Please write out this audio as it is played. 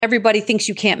everybody thinks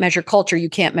you can't measure culture, you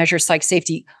can't measure psych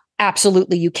safety.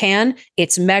 Absolutely, you can.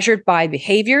 It's measured by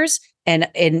behaviors, and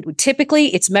typically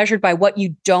it's measured by what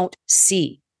you don't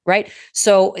see, right?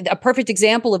 So a perfect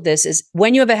example of this is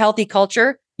when you have a healthy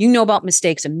culture, you know about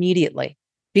mistakes immediately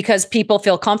because people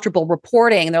feel comfortable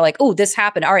reporting and they're like, oh, this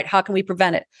happened. All right, how can we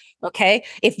prevent it? Okay.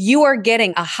 If you are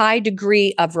getting a high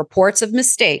degree of reports of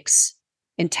mistakes,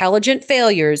 intelligent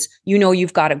failures, you know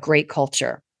you've got a great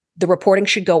culture. The reporting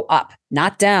should go up,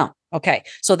 not down. Okay.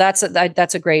 So that's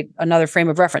a great, another frame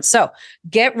of reference. So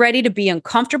get ready to be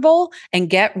uncomfortable and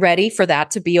get ready for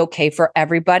that to be okay for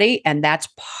everybody. And that's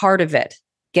part of it.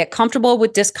 Get comfortable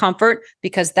with discomfort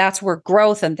because that's where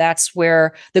growth and that's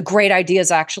where the great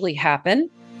ideas actually happen.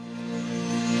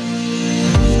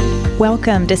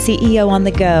 Welcome to CEO on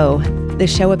the Go, the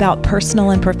show about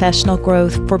personal and professional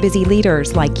growth for busy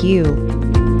leaders like you.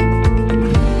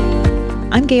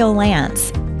 I'm Gail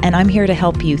Lance, and I'm here to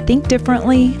help you think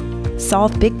differently,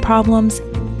 solve big problems,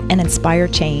 and inspire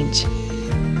change.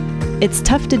 It's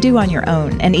tough to do on your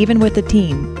own and even with a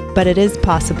team, but it is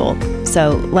possible.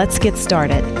 So let's get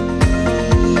started.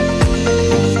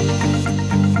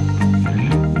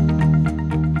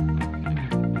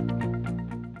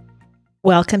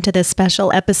 Welcome to this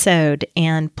special episode,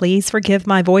 and please forgive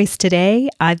my voice today.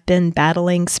 I've been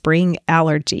battling spring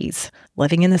allergies,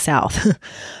 living in the South.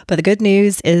 But the good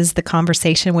news is the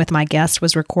conversation with my guest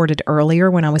was recorded earlier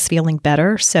when I was feeling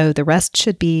better, so the rest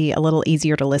should be a little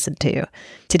easier to listen to.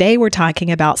 Today, we're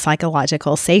talking about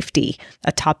psychological safety,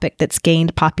 a topic that's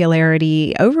gained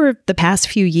popularity over the past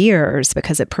few years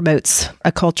because it promotes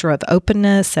a culture of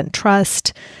openness and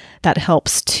trust that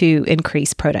helps to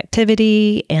increase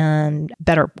productivity and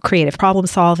better creative problem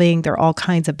solving. There are all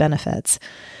kinds of benefits.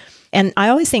 And I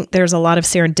always think there's a lot of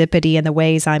serendipity in the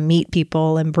ways I meet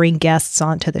people and bring guests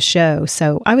onto the show.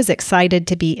 So I was excited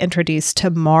to be introduced to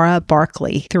Maura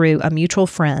Barclay through a mutual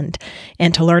friend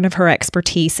and to learn of her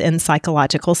expertise in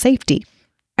psychological safety.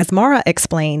 As Maura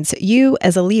explains, you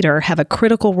as a leader have a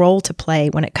critical role to play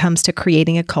when it comes to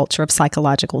creating a culture of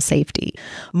psychological safety.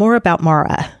 More about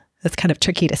Maura. That's kind of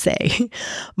tricky to say.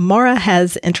 Maura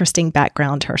has interesting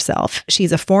background herself.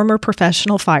 She's a former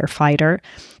professional firefighter,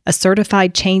 a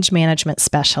certified change management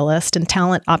specialist, and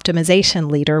talent optimization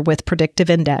leader with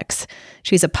Predictive Index.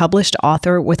 She's a published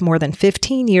author with more than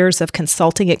 15 years of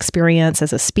consulting experience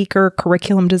as a speaker,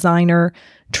 curriculum designer,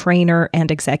 trainer,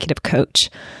 and executive coach.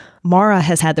 Maura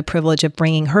has had the privilege of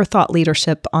bringing her thought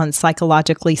leadership on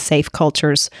psychologically safe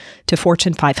cultures to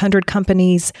Fortune 500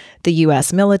 companies, the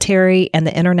U.S. military, and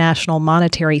the International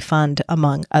Monetary Fund,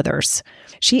 among others.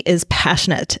 She is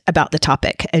passionate about the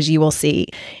topic, as you will see,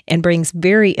 and brings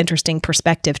very interesting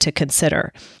perspective to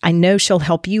consider. I know she'll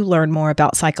help you learn more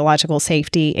about psychological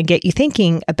safety and get you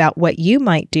thinking about what you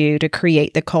might do to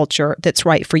create the culture that's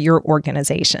right for your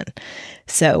organization.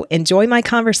 So enjoy my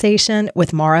conversation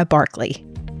with Maura Barclay.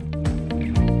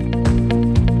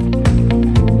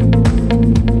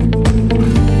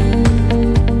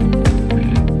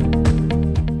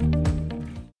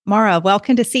 Maura,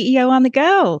 welcome to CEO on the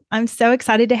Go. I'm so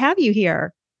excited to have you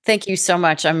here. Thank you so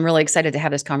much. I'm really excited to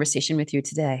have this conversation with you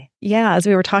today. Yeah, as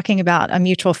we were talking about, a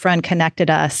mutual friend connected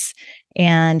us.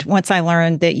 And once I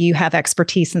learned that you have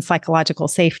expertise in psychological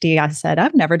safety, I said,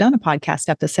 I've never done a podcast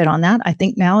episode on that. I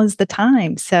think now is the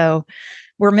time. So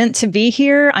we're meant to be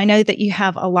here. I know that you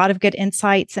have a lot of good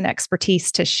insights and expertise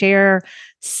to share.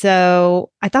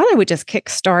 So I thought I would just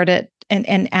kickstart it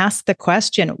and ask the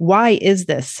question, why is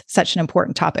this such an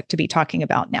important topic to be talking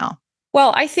about now?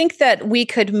 Well, I think that we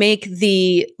could make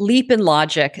the leap in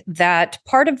logic that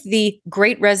part of the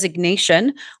Great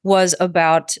Resignation was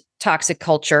about toxic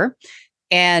culture.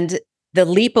 And the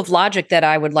leap of logic that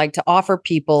I would like to offer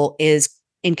people is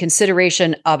in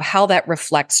consideration of how that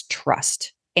reflects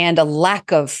trust and a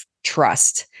lack of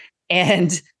trust.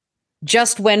 And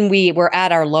just when we were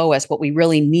at our lowest, what we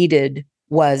really needed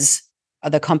was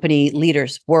the company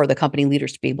leaders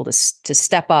to be able to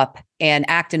step up and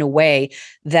act in a way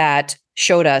that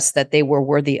showed us that they were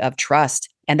worthy of trust.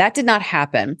 And that did not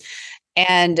happen.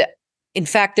 And in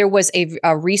fact, there was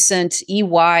a recent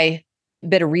EY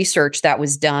bit of research that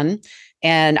was done.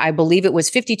 And I believe it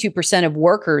was 52% of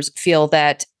workers feel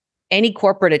that any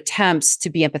corporate attempts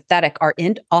to be empathetic are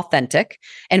inauthentic.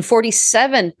 And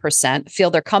 47%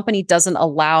 feel their company doesn't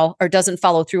allow or doesn't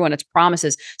follow through on its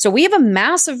promises. So we have a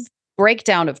massive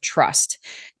breakdown of trust.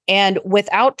 And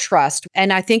without trust,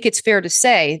 and I think it's fair to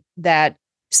say that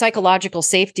psychological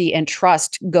safety and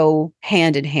trust go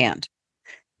hand in hand.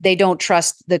 they don't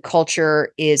trust the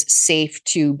culture is safe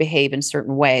to behave in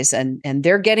certain ways. And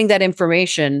they're getting that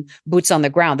information boots on the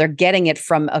ground. They're getting it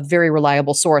from a very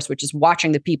reliable source, which is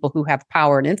watching the people who have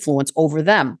power and influence over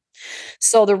them.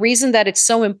 So the reason that it's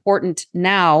so important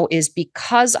now is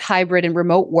because hybrid and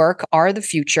remote work are the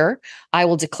future. I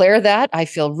will declare that. I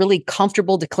feel really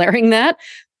comfortable declaring that.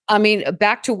 I mean,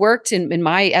 back to work, in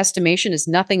my estimation, is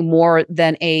nothing more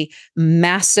than a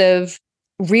massive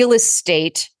real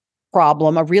estate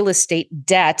problem, a real estate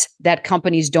debt that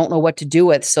companies don't know what to do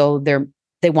with. So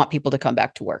they want people to come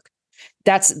back to work.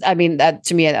 That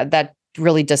to me, that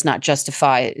really does not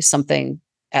justify something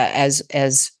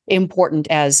as important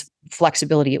as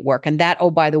flexibility at work. And that,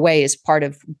 oh, by the way, is part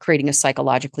of creating a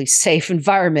psychologically safe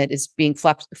environment, is being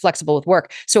flexible with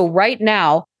work. So right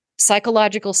now,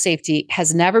 psychological safety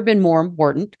has never been more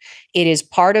important. It is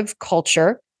part of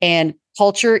culture, and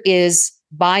culture is,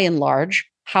 by and large,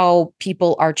 how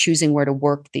people are choosing where to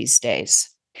work these days.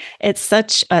 It's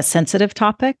such a sensitive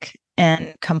topic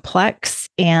and complex.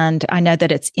 And I know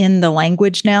that it's in the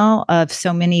language now of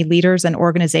so many leaders and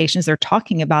organizations. They're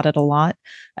talking about it a lot,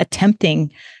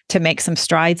 attempting to make some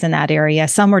strides in that area.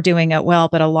 Some are doing it well,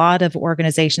 but a lot of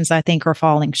organizations, I think, are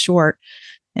falling short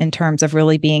in terms of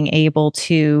really being able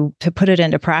to put it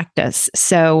into practice.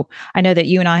 So I know that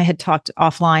you and I had talked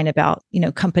offline about,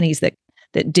 companies that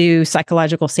do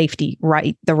psychological safety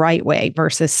the right way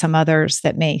versus some others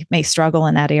that may struggle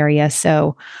in that area.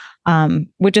 So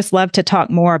would just love to talk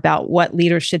more about what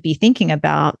leaders should be thinking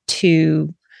about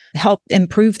to help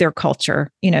improve their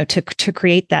culture, to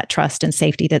create that trust and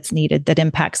safety that's needed, that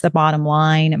impacts the bottom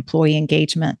line, employee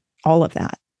engagement, all of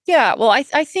that. Yeah, well, I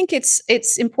think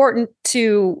it's important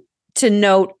to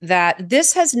note that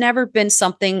this has never been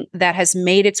something that has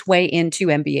made its way into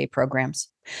MBA programs.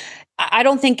 I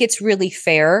don't think it's really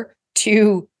fair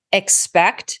to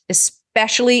expect,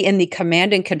 especially in the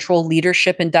command and control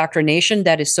leadership indoctrination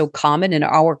that is so common in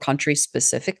our country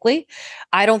specifically.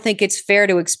 I don't think it's fair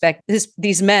to expect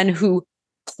these men who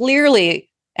clearly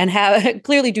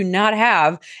do not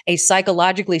have a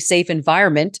psychologically safe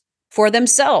environment for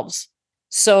themselves.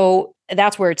 So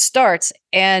that's where it starts.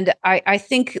 And I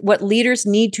think what leaders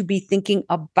need to be thinking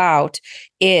about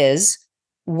is,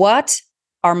 what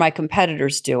are my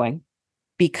competitors doing?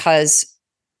 Because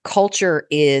culture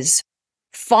is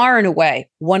far and away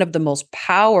one of the most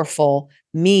powerful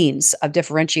means of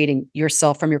differentiating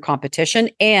yourself from your competition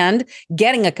and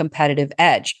getting a competitive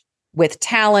edge with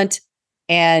talent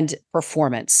and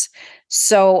performance.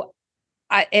 So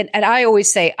I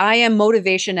always say I am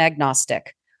motivation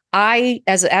agnostic. I,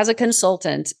 as a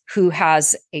consultant who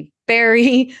has a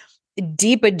very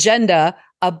deep agenda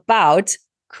about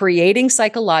creating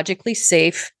psychologically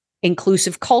safe,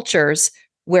 inclusive cultures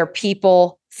where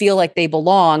people feel like they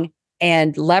belong,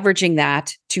 and leveraging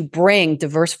that to bring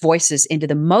diverse voices into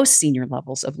the most senior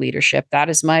levels of leadership. That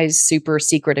is my super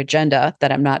secret agenda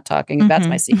that I'm not talking about. That's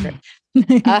my secret.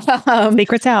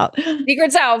 Secret's out.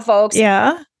 Secret's out, folks.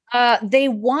 Yeah. They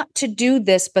want to do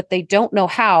this, but they don't know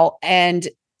how,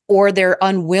 or they're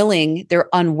unwilling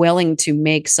to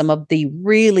make some of the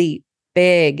really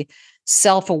big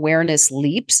self-awareness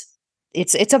leaps.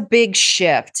 It's a big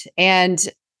shift, and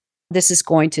this is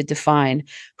going to define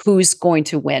who's going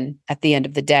to win at the end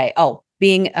of the day. Oh,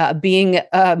 being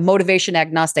motivation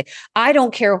agnostic. I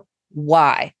don't care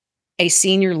why a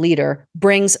senior leader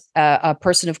brings a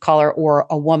person of color or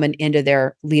a woman into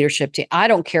their leadership team. I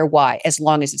don't care why, as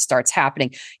long as it starts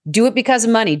happening. Do it because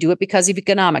of money, do it because of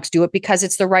economics, do it because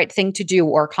it's the right thing to do,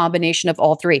 or a combination of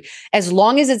all three. As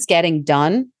long as it's getting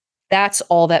done, that's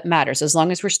all that matters. As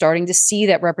long as we're starting to see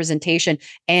that representation,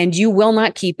 and you will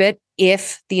not keep it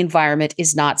if the environment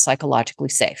is not psychologically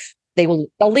safe. They'll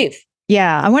leave.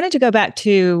 Yeah, I wanted to go back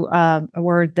to a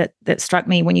word that struck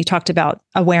me when you talked about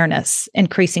awareness,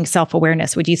 increasing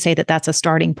self-awareness. Would you say that that's a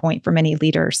starting point for many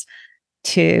leaders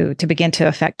to begin to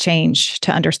affect change,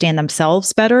 to understand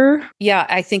themselves better? Yeah,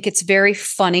 I think it's very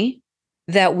funny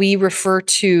that we refer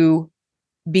to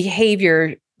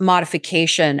behavior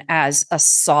modification as a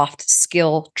soft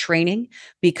skill training,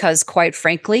 because quite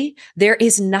frankly, there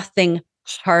is nothing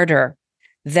harder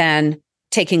than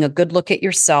taking a good look at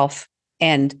yourself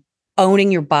and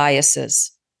owning your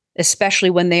biases, especially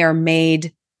when they are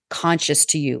made conscious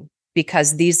to you.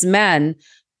 Because these men,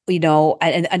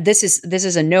 and this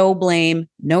is a no blame,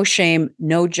 no shame,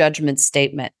 no judgment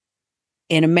statement.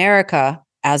 In America,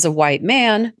 as a white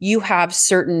man, you have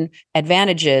certain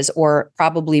advantages, or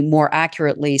probably more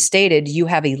accurately stated, you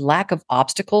have a lack of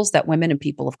obstacles that women and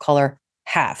people of color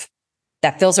have.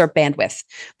 That fills our bandwidth.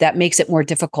 That makes it more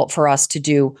difficult for us to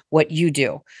do what you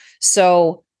do.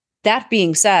 So that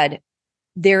being said,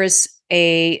 there is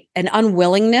an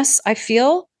unwillingness, I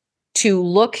feel, to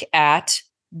look at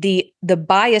the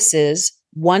biases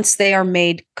once they are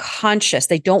made conscious.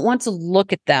 They don't want to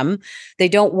look at them. They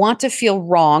don't want to feel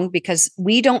wrong because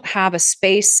we don't have a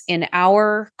space in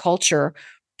our culture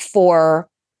for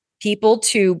people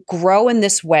to grow in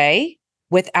this way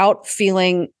without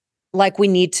feeling like we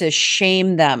need to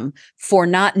shame them for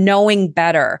not knowing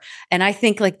better. And I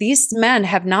think like these men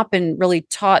have not been really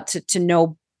taught to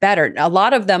know better. A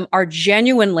lot of them are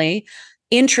genuinely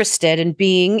interested in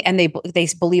being, and they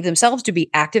believe themselves to be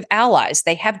active allies.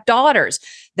 They have daughters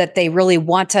that they really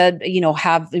want to,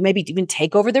 have maybe even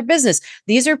take over their business.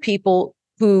 These are people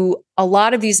who, a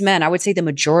lot of these men, I would say the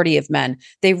majority of men,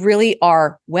 they really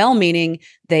are well-meaning.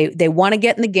 They want to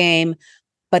get in the game,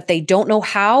 but they don't know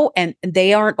how, and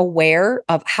they aren't aware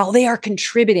of how they are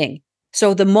contributing.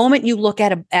 So the moment you look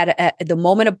at the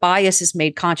moment a bias is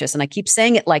made conscious, and I keep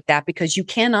saying it like that because you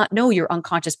cannot know your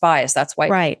unconscious bias. That's why.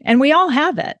 Right. And we all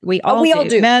have it. We all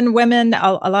do. Men, women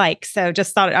alike. So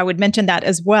just thought I would mention that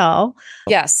as well.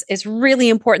 Yes. It's really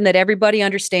important that everybody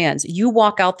understands you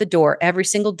walk out the door every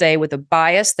single day with a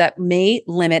bias that may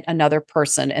limit another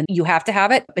person, and you have to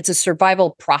have it. It's a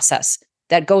survival process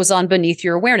that goes on beneath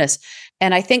your awareness.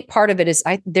 And I think part of it is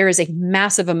there is a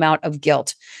massive amount of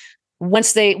guilt.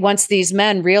 Once these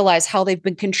men realize how they've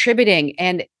been contributing,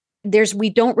 and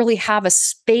we don't really have a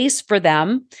space for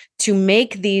them to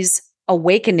make these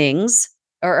awakenings,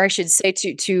 or I should say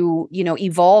to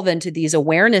evolve into these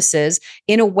awarenesses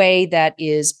in a way that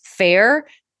is fair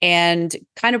and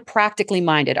kind of practically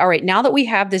minded. All right, now that we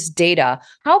have this data,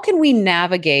 how can we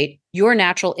navigate your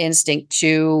natural instinct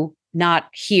to not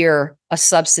hear a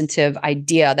substantive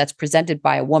idea that's presented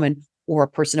by a woman or a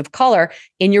person of color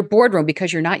in your boardroom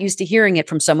because you're not used to hearing it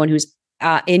from someone who's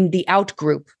in the out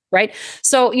group, right?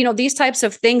 So, these types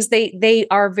of things, they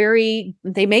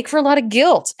make for a lot of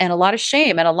guilt and a lot of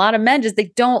shame, and a lot of men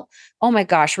they don't, oh my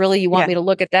gosh, really? You want me to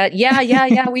look at that?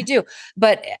 Yeah, we do.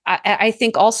 But I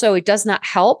think also it does not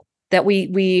help that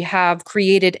we have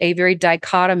created a very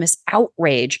dichotomous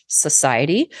outrage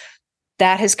society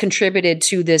that has contributed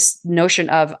to this notion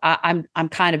of I'm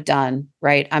kind of done,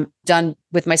 right? I'm done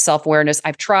with my self-awareness.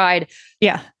 I've tried.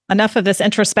 Yeah. Enough of this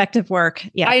introspective work.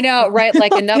 Yeah. I know, right?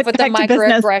 Like enough with the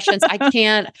microaggressions.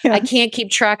 I can't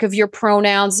keep track of your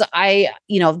pronouns.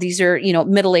 These are,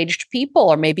 middle-aged people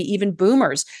or maybe even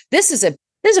boomers. This is a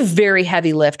very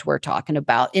heavy lift we're talking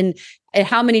about. In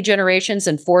how many generations?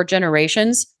 In 4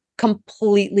 generations,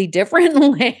 completely different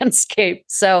landscape.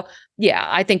 So yeah,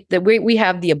 I think that we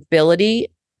have the ability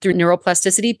through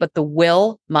neuroplasticity, but the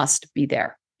will must be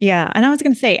there. Yeah. And I was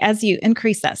going to say, as you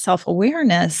increase that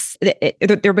self-awareness,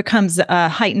 there becomes a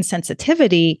heightened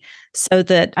sensitivity, so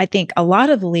that I think a lot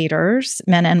of leaders,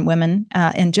 men and women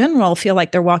in general, feel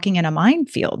like they're walking in a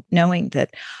minefield, knowing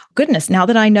that, goodness, now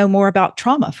that I know more about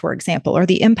trauma, for example, or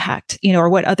the impact, or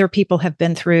what other people have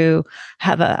been through,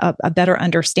 have a better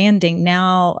understanding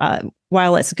now.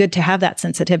 While it's good to have that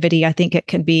sensitivity, I think it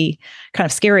can be kind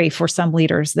of scary for some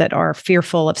leaders that are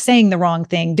fearful of saying the wrong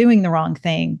thing, doing the wrong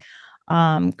thing,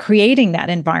 creating that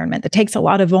environment that takes a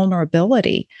lot of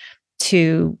vulnerability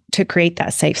to create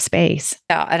that safe space.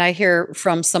 Yeah, and I hear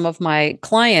from some of my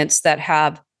clients that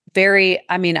have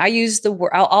I use the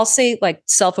word, I'll say like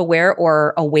self-aware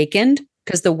or awakened,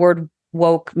 because the word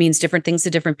woke means different things to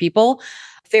different people.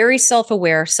 Very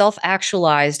self-aware,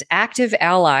 self-actualized, active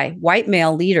ally, white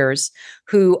male leaders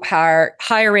who are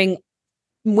hiring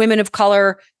women of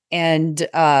color and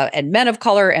men of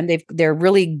color, and they're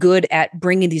really good at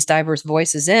bringing these diverse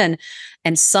voices in.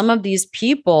 And some of these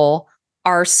people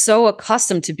are so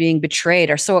accustomed to being betrayed,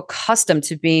 are so accustomed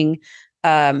to being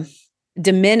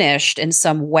diminished in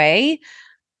some way,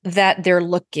 that they're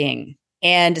looking.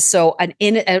 And so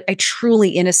a truly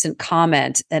innocent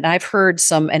comment, and I've heard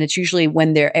some, and it's usually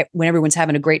when everyone's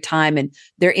having a great time and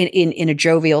they're in a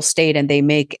jovial state, and they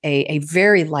make a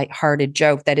very lighthearted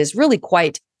joke that is really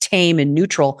quite tame and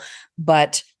neutral,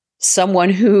 but someone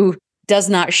who does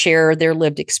not share their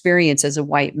lived experience as a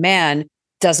white man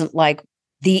doesn't like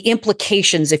the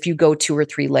implications if you go 2 or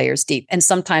 3 layers deep. And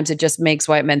sometimes it just makes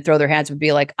white men throw their hands and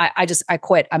be like, I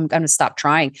quit. I'm going to stop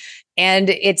trying. And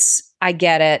I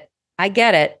get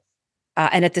it.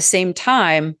 And at the same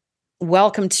time,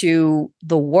 welcome to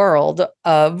the world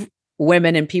of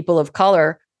women and people of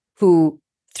color who,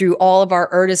 through all of our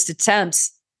earnest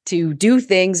attempts to do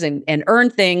things and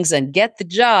earn things and get the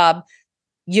job,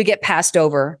 you get passed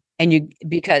over. And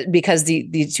because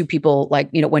the 2 people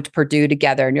went to Purdue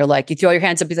together, and you're like, you throw your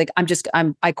hands up, he's like,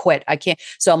 I quit. I can't.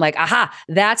 So I'm like, aha,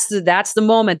 that's the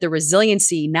moment, the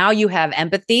resiliency. Now you have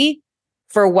empathy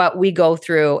for what we go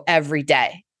through every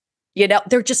day.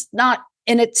 They're just not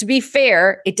And to be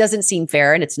fair, it doesn't seem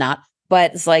fair, and it's not,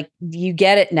 but it's like, you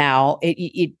get it now.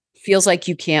 It feels like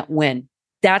you can't win.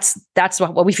 That's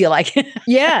what we feel like.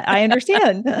 Yeah, I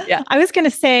understand. Yeah. I was going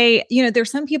to say,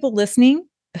 there's some people listening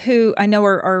who I know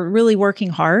are really working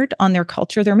hard on their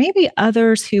culture. There may be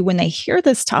others who, when they hear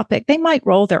this topic, they might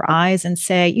roll their eyes and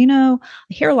say, I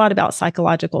hear a lot about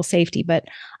psychological safety, but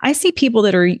I see people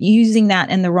that are using that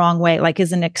in the wrong way, like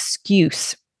as an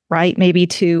excuse, right? Maybe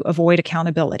to avoid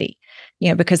accountability,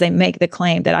 because they make the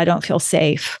claim that I don't feel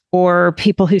safe, or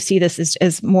people who see this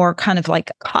as more kind of like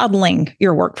coddling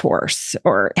your workforce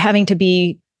or having to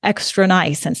be extra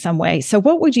nice in some way. So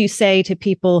what would you say to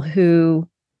people who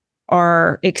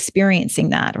are experiencing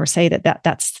that, or say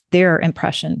that's their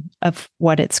impression of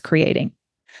what it's creating?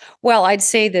 Well, I'd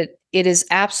say that it is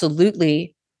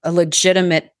absolutely a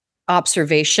legitimate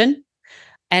observation.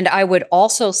 And I would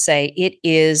also say it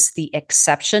is the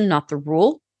exception, not the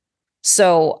rule.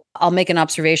 So I'll make an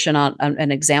observation on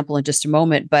an example in just a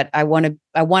moment, but I want to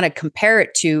compare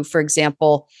it to, for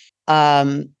example,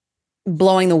 blowing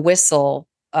the whistle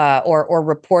or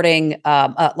reporting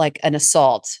like an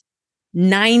assault.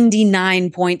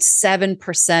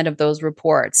 99.7% of those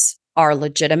reports are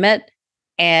legitimate,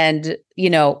 and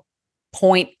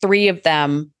 0.3 of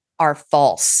them are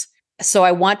false. So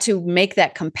I want to make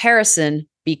that comparison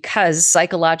because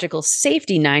psychological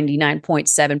safety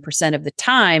 99.7% of the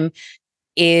time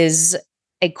is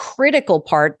a critical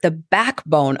part, the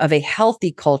backbone of a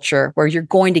healthy culture where you're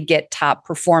going to get top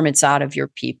performance out of your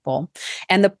people.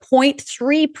 And the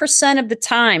 0.3% of the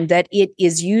time that it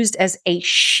is used as a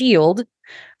shield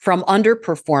from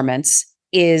underperformance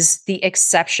is the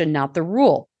exception, not the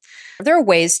rule. There are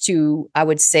ways to, I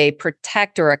would say,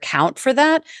 protect or account for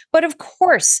that. But of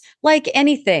course, like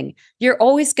anything, you're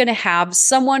always going to have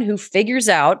someone who figures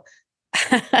out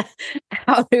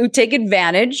how to take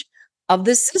advantage of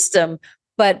the system.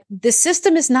 But the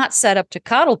system is not set up to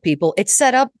coddle people. It's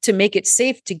set up to make it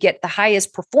safe to get the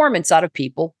highest performance out of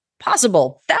people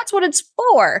possible. That's what it's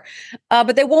for.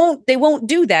 But they won't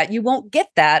do that. You won't get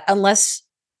that unless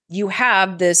you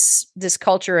have this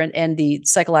culture and the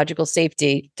psychological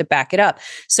safety to back it up.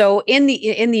 So in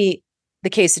the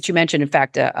case that you mentioned, in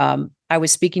fact, I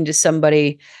was speaking to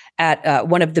somebody at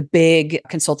one of the big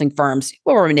consulting firms,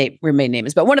 we'll remain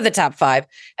names, but one of the top 5.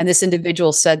 And this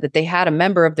individual said that they had a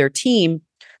member of their team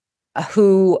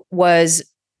who was,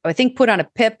 I think, put on a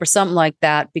PIP or something like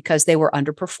that because they were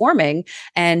underperforming.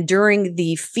 And during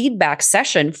the feedback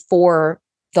session for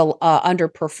the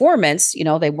underperformance,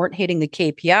 they weren't hitting the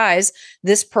KPIs.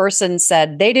 This person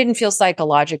said they didn't feel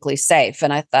psychologically safe.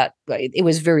 And I thought it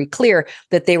was very clear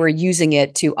that they were using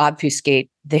it to obfuscate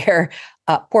their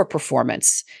poor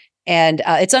performance. And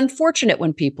it's unfortunate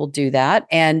when people do that.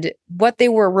 And what they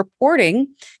were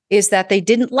reporting is that they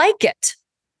didn't like it.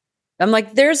 I'm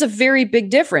like, there's a very big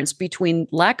difference between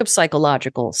lack of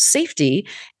psychological safety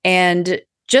and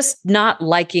just not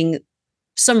liking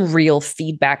some real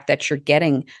feedback that you're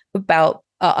getting about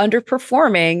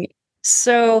underperforming.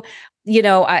 So,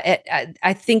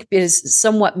 I think it is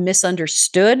somewhat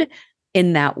misunderstood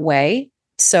in that way.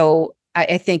 So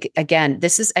I think, again,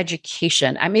 this is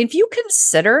education. I mean, if you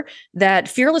consider that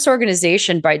Fearless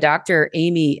Organization by Dr.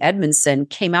 Amy Edmondson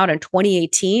came out in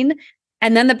 2018,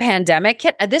 and then the pandemic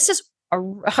hit, this is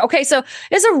so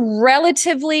it's a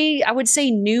relatively, I would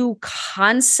say, new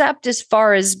concept as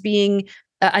far as being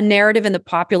a narrative in the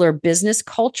popular business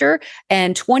culture.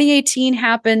 And 2018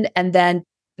 happened, and then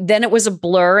it was a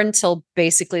blur until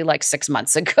basically like 6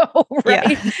 months ago,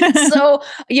 right? Yeah. So,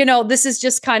 this is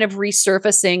just kind of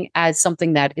resurfacing as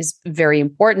something that is very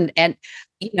important. And,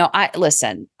 I'm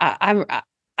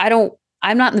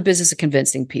not in the business of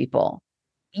convincing people.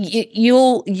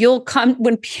 You'll come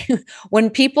when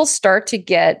people start to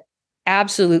get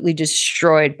absolutely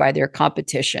destroyed by their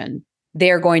competition.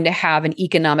 They're going to have an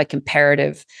economic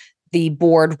imperative. The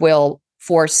board will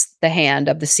force the hand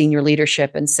of the senior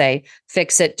leadership and say,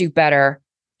 fix it, do better,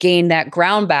 gain that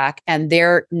ground back. And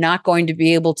they're not going to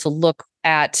be able to look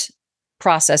at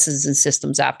processes and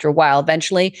systems after a while.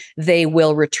 Eventually, they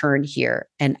will return here.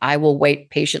 And I will wait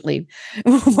patiently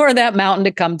for that mountain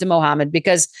to come to Mohammed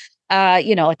because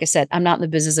like I said, I'm not in the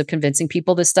business of convincing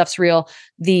people this stuff's real.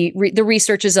 The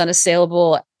research is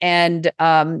unassailable, and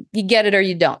you get it or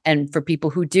you don't. And for people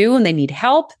who do and they need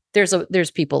help,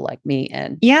 there's people like me.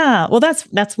 And yeah, well,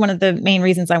 that's one of the main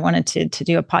reasons I wanted to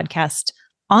do a podcast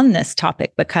on this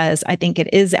topic, because I think it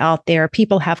is out there.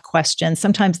 People have questions.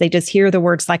 Sometimes they just hear the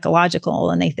word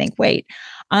psychological and they think, wait,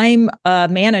 I'm a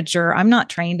manager. I'm not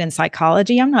trained in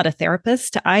psychology. I'm not a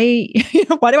therapist. Why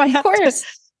do I have to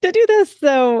to do this.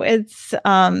 So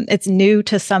it's new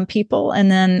to some people.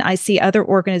 And then I see other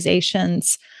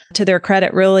organizations, to their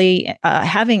credit, really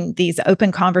having these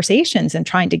open conversations and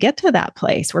trying to get to that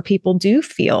place where people do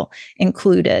feel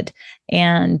included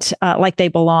and like they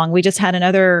belong. We just had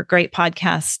another great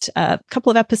podcast a couple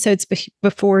of episodes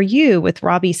before you with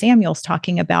Robbie Samuels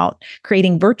talking about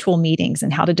creating virtual meetings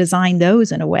and how to design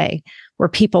those in a way where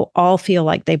people all feel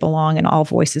like they belong and all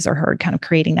voices are heard, kind of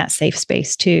creating that safe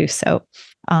space too. So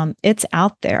it's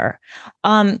out there.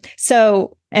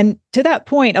 And to that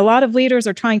point, a lot of leaders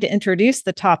are trying to introduce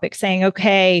the topic saying,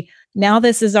 okay, now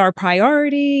this is our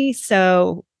priority.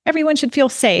 So everyone should feel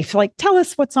safe. Like, tell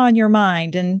us what's on your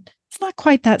mind. And it's not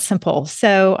quite that simple.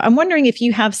 So I'm wondering if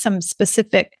you have some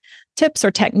specific tips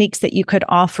or techniques that you could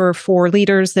offer for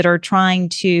leaders that are trying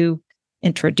to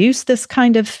introduce this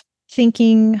kind of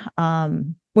thinking,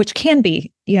 which can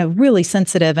be, really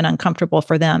sensitive and uncomfortable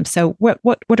for them. So what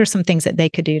are some things that they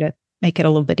could do to make it a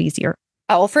little bit easier?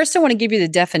 Well, first, I want to give you the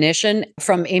definition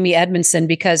from Amy Edmondson,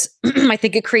 because I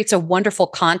think it creates a wonderful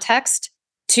context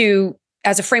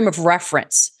as a frame of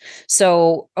reference.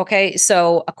 So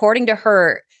according to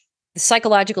her, the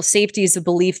psychological safety is the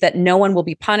belief that no one will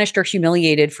be punished or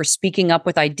humiliated for speaking up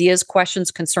with ideas,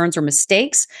 questions, concerns, or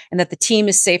mistakes, and that the team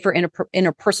is safer in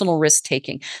interpersonal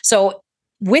risk-taking. So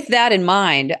with that in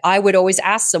mind, I would always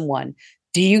ask someone,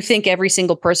 do you think every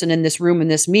single person in this room, in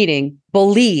this meeting,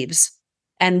 believes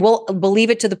and will believe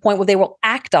it to the point where they will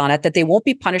act on it, that they won't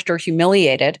be punished or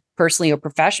humiliated, personally or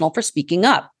professional, for speaking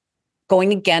up,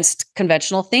 going against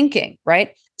conventional thinking,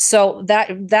 right? So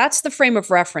that's the frame of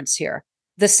reference here.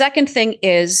 The second thing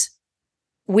is,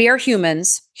 we are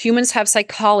humans. Humans have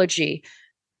psychology.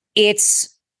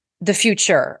 It's the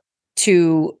future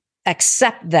to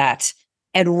accept that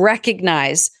and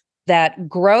recognize that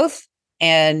growth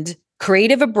and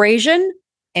creative abrasion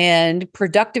and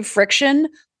productive friction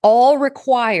all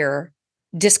require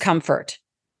discomfort.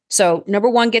 So number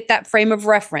one, get that frame of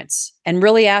reference and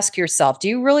really ask yourself, do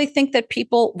you really think that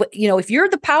people, if you're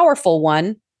the powerful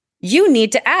one, you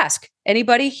need to ask.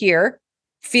 Anybody here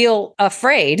feel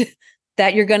afraid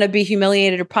that you're going to be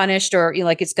humiliated or punished, or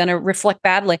like it's going to reflect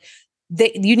badly?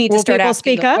 You need to start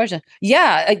asking the question.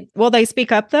 Yeah. Will they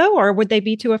speak up though, or would they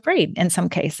be too afraid in some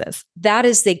cases? That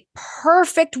is the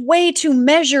perfect way to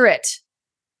measure it.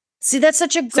 See, that's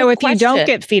such a good question. So if you don't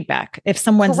get feedback, if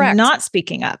someone's not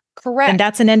speaking up, then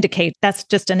that's that's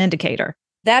just an indicator.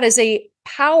 That is a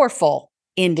powerful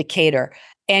indicator.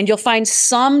 And you'll find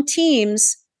some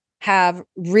teams have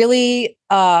really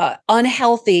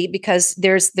unhealthy, because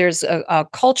there's a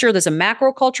culture, there's a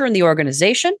macro culture in the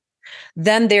organization.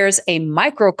 Then there's a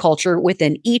micro culture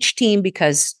within each team,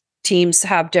 because teams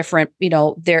have different,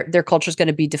 their culture is going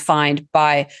to be defined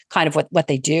by kind of what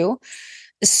they do.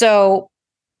 So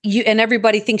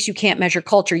everybody thinks you can't measure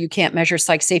culture, you can't measure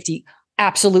psych safety.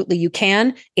 Absolutely, you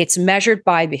can. It's measured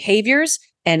by behaviors,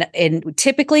 and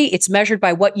typically it's measured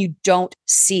by what you don't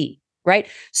see, right?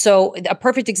 So a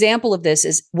perfect example of this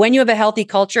is when you have a healthy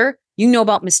culture, you know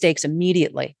about mistakes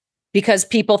immediately, because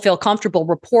people feel comfortable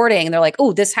reporting and they're like,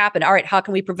 oh, this happened. All right, how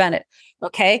can we prevent it?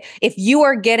 Okay. If you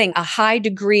are getting a high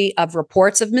degree of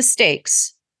reports of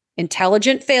mistakes,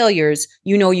 intelligent failures,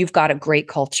 you've got a great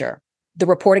culture. The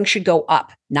reporting should go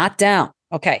up, not down.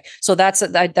 Okay. So that's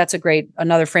a great,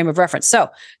 another frame of reference. So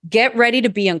get ready to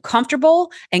be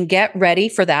uncomfortable and get ready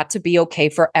for that to be okay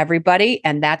for everybody.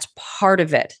 And that's part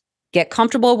of it. Get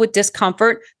comfortable with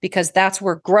discomfort, because that's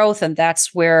where growth and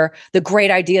that's where the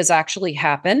great ideas actually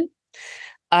happen.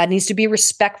 It needs to be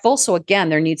respectful. So again,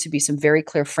 there needs to be some very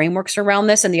clear frameworks around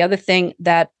this. And the other thing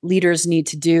that leaders need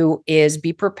to do is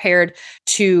be prepared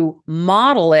to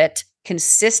model it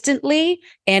consistently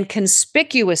and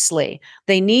conspicuously.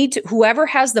 Whoever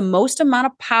has the most amount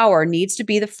of power needs to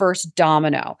be the first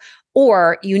domino,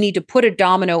 or you need to put a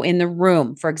domino in the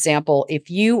room. For example, if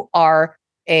you are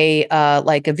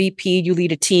like a VP, you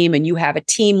lead a team and you have a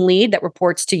team lead that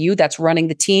reports to you that's running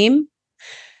the team.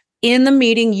 In the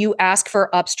meeting, you ask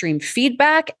for upstream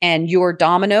feedback, and your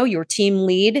domino, your team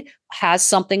lead, has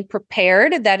something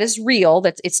prepared that is real,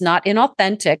 that it's not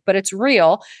inauthentic, but it's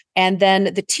real. And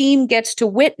then the team gets to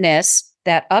witness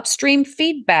that upstream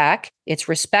feedback. It's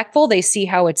respectful. They see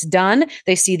how it's done.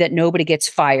 They see that nobody gets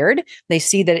fired. They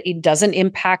see that it doesn't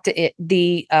impact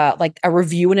like a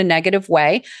review in a negative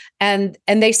way. And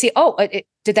they see,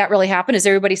 did that really happen? Is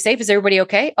everybody safe? Is everybody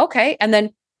okay? Okay. And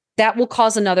then that will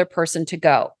cause another person to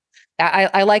go.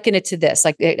 I liken it to this.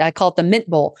 Like, I call it the mint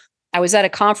bowl. I was at a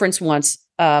conference once,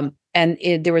 and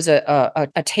there was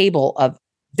a table of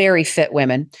very fit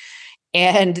women.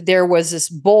 And there was this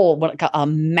bowl, a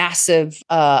massive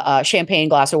champagne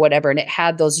glass or whatever, and it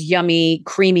had those yummy,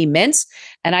 creamy mints.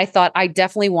 And I thought, I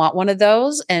definitely want one of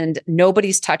those, and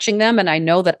nobody's touching them. And I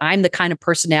know that I'm the kind of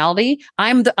personality.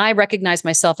 I recognize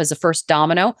myself as a first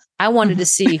domino. I wanted to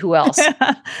see who else.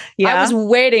 Yeah. I was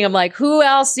waiting. I'm like, who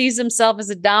else sees himself as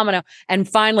a domino? And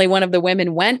finally, one of the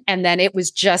women went, and then it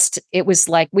was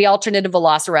like we alternated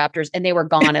velociraptors, and they were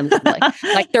gone in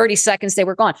like 30 seconds. They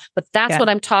were gone. But that's what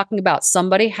I'm talking about.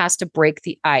 Somebody has to break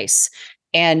the ice.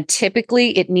 And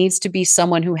typically it needs to be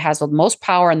someone who has the most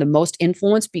power and the most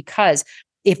influence, because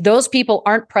if those people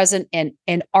aren't present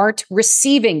and aren't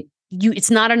receiving,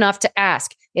 it's not enough to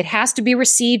ask. It has to be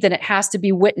received and it has to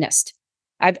be witnessed.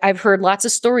 I've heard lots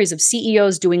of stories of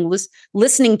CEOs doing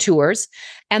listening tours,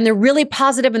 and they're really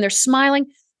positive and they're smiling.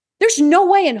 There's no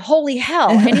way in holy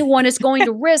hell anyone is going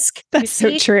to risk. That's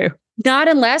so true. Not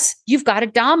unless you've got a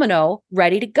domino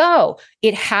ready to go.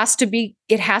 It has to be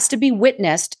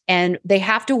witnessed, and they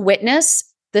have to witness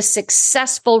the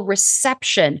successful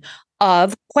reception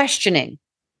of questioning.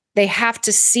 They have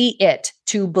to see it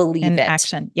to believe in it.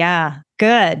 Action. Yeah.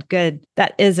 Good.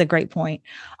 That is a great point.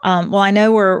 Well, I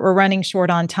know we're running short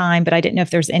on time, but I didn't know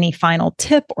if there's any final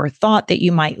tip or thought that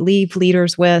you might leave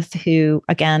leaders with who,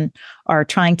 again, are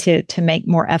trying to make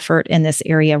more effort in this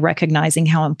area, recognizing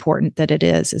how important that it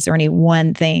is. Is there any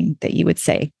one thing that you would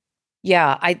say?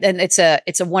 Yeah, and it's a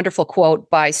wonderful quote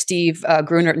by Steve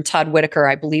Grunert and Todd Whitaker.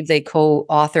 I believe they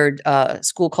co-authored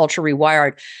School Culture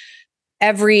Rewired.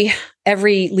 Every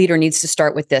leader needs to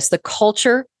start with this. The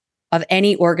culture of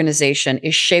any organization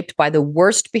is shaped by the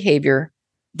worst behavior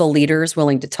the leader is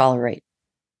willing to tolerate.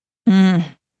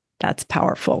 That's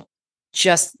powerful.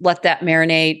 Just let that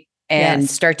marinate and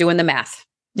start doing the math.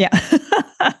 Yeah.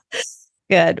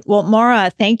 Good. Well,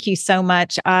 Maura, thank you so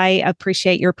much. I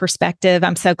appreciate your perspective.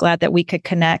 I'm so glad that we could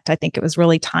connect. I think it was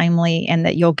really timely, and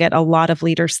that you'll get a lot of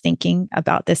leaders thinking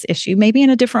about this issue, maybe in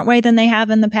a different way than they have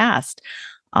in the past.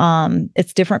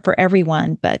 It's different for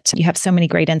everyone, but you have so many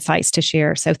great insights to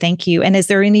share. So thank you. And is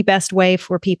there any best way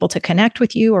for people to connect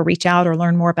with you or reach out or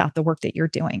learn more about the work that you're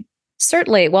doing?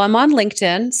 Certainly. Well, I'm on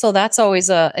LinkedIn, so that's always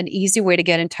an easy way to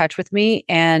get in touch with me.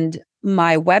 And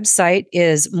my website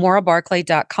is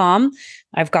maurabarclay.com.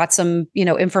 I've got some,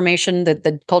 information, that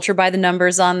the culture by the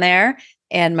numbers on there,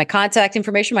 and my contact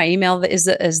information, my email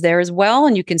is there as well.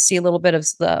 And you can see a little bit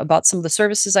about some of the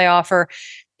services I offer.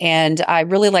 And I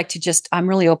really like to I'm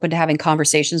really open to having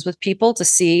conversations with people to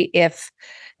see if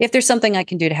there's something I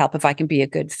can do to help, if I can be a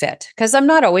good fit. Because I'm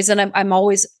not always, and I'm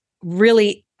always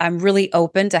really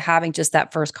open to having just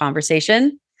that first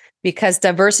conversation, because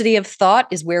diversity of thought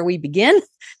is where we begin.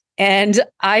 And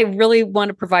I really want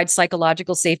to provide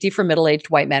psychological safety for middle-aged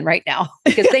white men right now,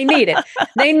 because they need it.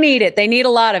 They need a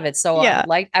lot of it. So I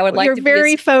would like You're to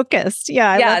very focused.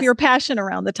 Yeah. I Yes. love your passion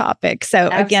around the topic. So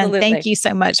Absolutely. Again, thank you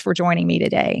so much for joining me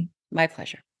today. My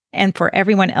pleasure. And for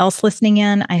everyone else listening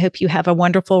in, I hope you have a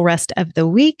wonderful rest of the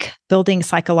week, building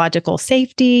psychological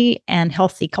safety and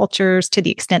healthy cultures to the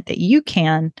extent that you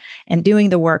can, and doing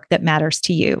the work that matters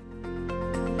to you.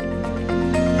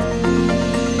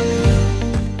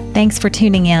 Thanks for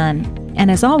tuning in.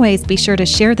 And as always, be sure to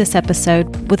share this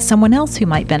episode with someone else who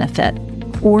might benefit,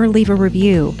 or leave a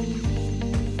review.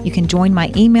 You can join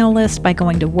my email list by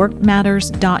going to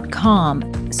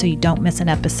workmatters.com so you don't miss an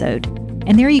episode.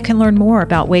 And there you can learn more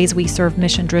about ways we serve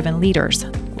mission-driven leaders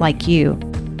like you.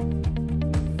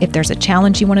 If there's a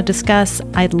challenge you want to discuss,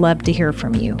 I'd love to hear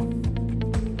from you.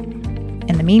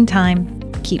 In the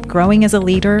meantime, keep growing as a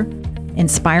leader,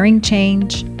 inspiring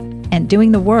change, and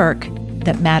doing the work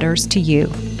that matters to you.